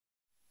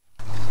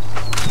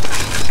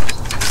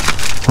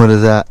What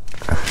is that?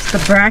 It's the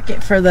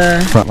bracket for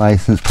the front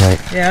license plate.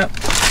 Yep.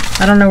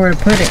 I don't know where to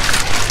put it.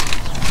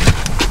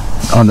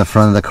 On the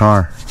front of the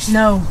car.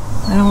 No,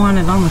 I don't want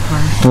it on the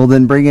car. Well,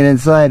 then bring it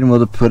inside and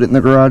we'll put it in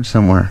the garage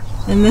somewhere.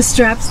 And this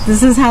straps,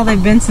 this is how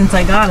they've been since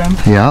I got them.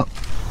 Yep.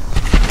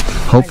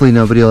 Hopefully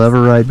nobody will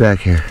ever ride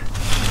back here.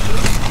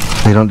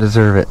 They don't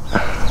deserve it.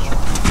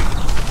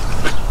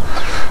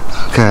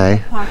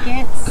 Okay.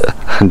 Pockets.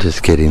 I'm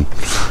just kidding.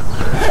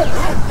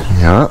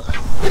 Yeah.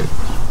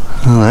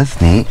 Oh, that's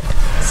neat.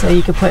 So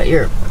you could put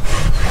your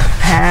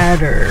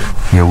pad or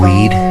your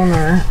weed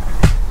or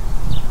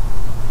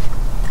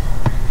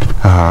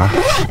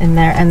in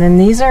there, and then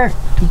these are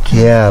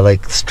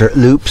like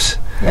loops.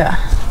 Yeah.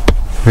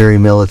 Very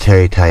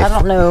military type. I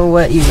don't know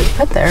what you would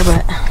put there,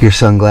 but your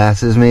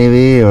sunglasses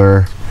maybe,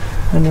 or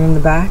when you're in the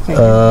back.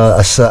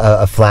 A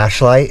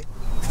flashlight.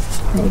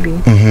 Maybe.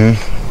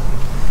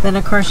 Mm-hmm. Then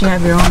of course you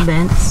have your own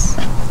vents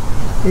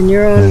and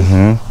your own.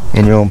 Mm-hmm.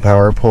 And your own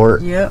power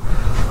port. Yep.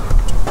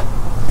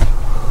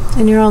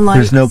 And your own lights.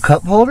 There's no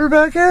cup holder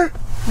back here?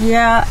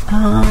 Yeah.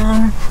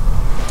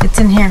 It's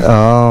in here.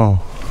 Oh.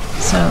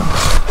 So.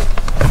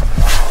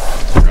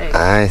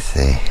 I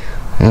see.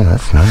 Yeah,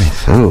 that's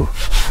nice. Ooh.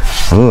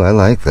 Ooh, I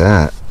like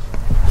that.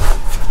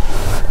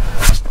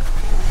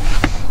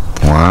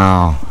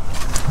 Wow.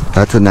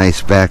 That's a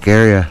nice back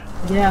area.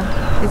 Yeah.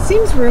 It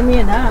seems roomy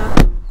enough.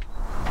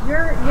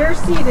 Your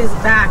seat is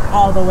back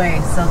all the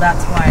way, so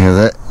that's why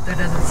there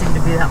doesn't seem to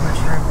be that much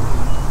room.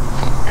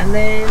 And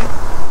then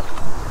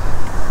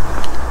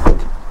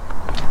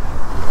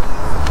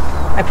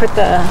I put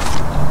the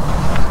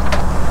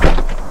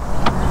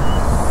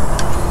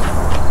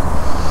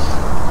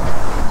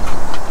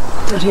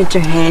don't hit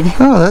your head.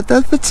 Oh,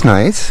 that fits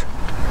nice.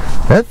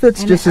 That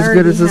fits just as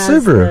good as the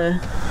Subaru.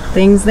 The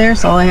things there,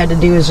 so all I had to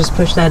do is just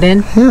push that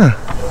in. Yeah.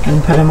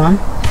 And put them on.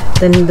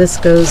 Then this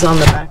goes on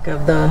the back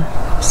of the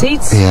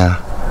seats. Yeah.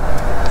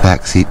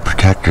 Back seat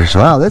protectors.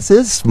 Wow, this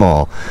is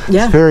small.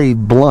 Yeah. It's very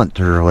blunt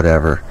or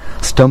whatever.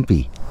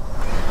 Stumpy.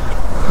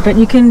 But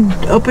you can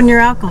open your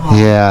alcohol.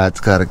 Yeah, it's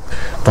got a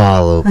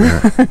bottle opener.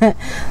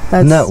 That's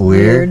Isn't that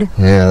weird?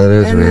 Yeah, that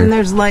is weird. And then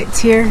there's lights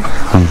here.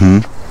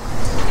 Mm-hmm.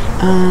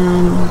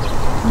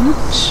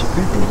 Which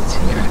are these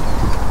here?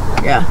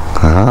 Yeah.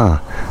 Ah,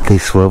 they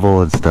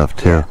swivel and stuff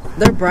too. Yeah.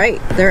 They're bright.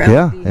 They're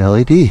LED. Yeah,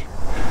 LED.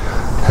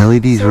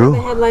 LEDs so rule.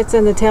 The headlights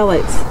and the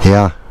taillights.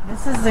 Yeah.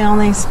 This is the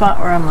only spot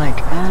where I'm like,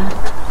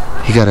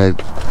 You gotta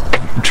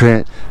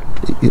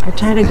I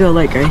try to go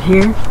like right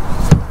here.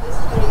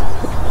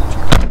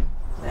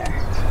 There.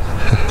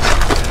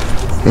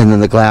 And then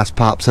the glass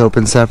pops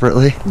open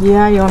separately?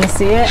 Yeah, you want to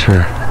see it?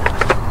 Sure.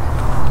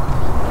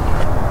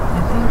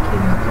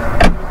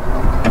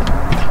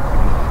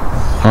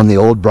 On the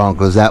old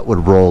Broncos, that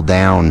would roll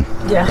down.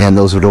 Yeah. And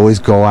those would always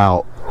go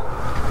out.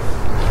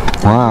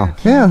 Wow.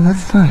 Yeah,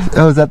 that's nice.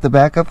 Oh, is that the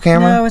backup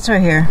camera? No, it's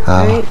right here.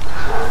 Right?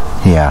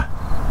 Yeah.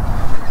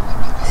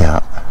 Yeah.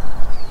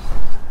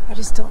 I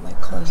just don't like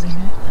closing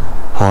it.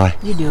 Why?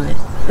 You do it.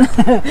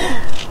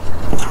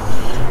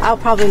 I'll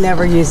probably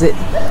never use it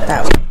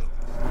that way.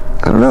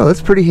 I don't know.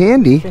 That's pretty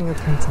handy.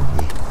 Fingerprints on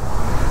it.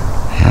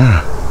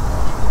 Yeah.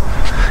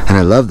 And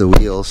I love the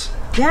wheels.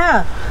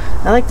 Yeah.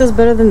 I like those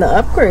better than the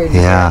upgrade.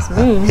 Yeah.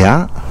 Me.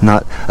 Yeah.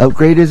 Not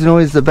upgrade isn't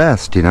always the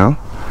best, you know?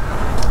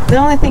 The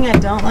only thing I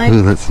don't like.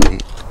 Ooh, let's see.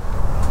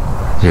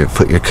 Here,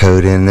 put your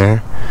code in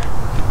there.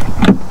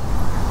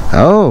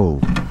 Oh,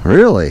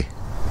 really?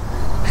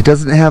 It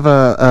doesn't have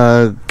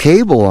a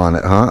cable on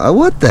it, huh?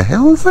 What the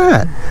hell is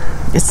that?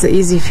 It's the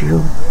Easy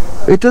Fuel.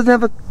 It doesn't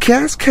have a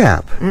gas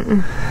cap.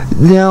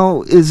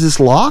 Now, is this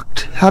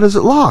locked? How does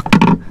it lock?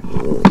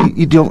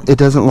 You don't. It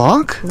doesn't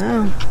lock?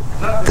 No.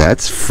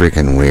 That's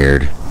freaking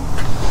weird.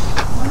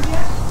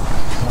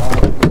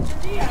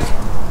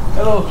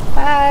 Hello.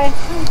 Bye.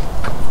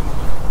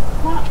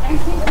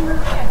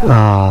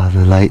 Oh,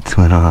 the lights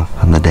went off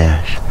on the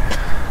dash.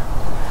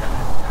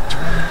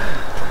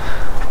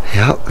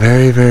 Yep,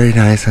 very, very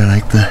nice. I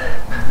like the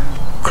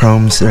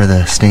chromes or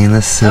the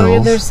stainless sills. Oh, yeah,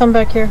 there's some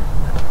back here.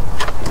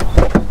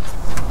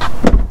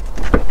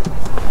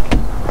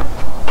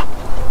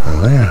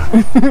 Oh,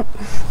 yeah.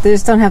 They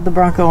just don't have the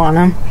Bronco on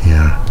them.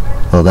 Yeah.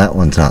 Well, that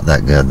one's not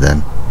that good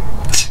then.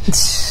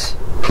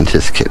 I'm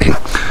just kidding.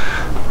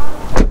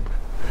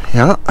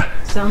 Yeah.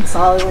 Sounds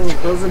solid when you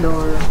close the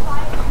door.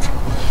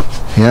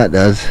 Yeah, it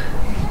does.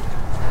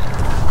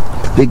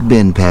 Big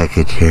bin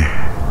package here.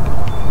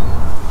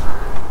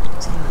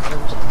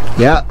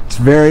 Yeah, it's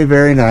very,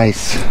 very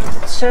nice.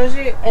 It shows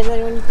you, and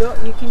then when you go,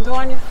 you can go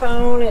on your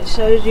phone. It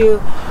shows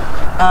you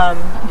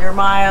your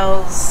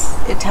miles.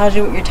 It tells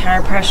you what your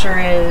tire pressure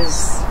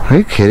is. Are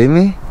you kidding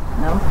me?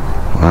 No.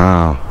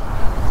 Wow.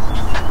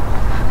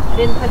 I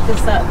didn't put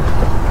this up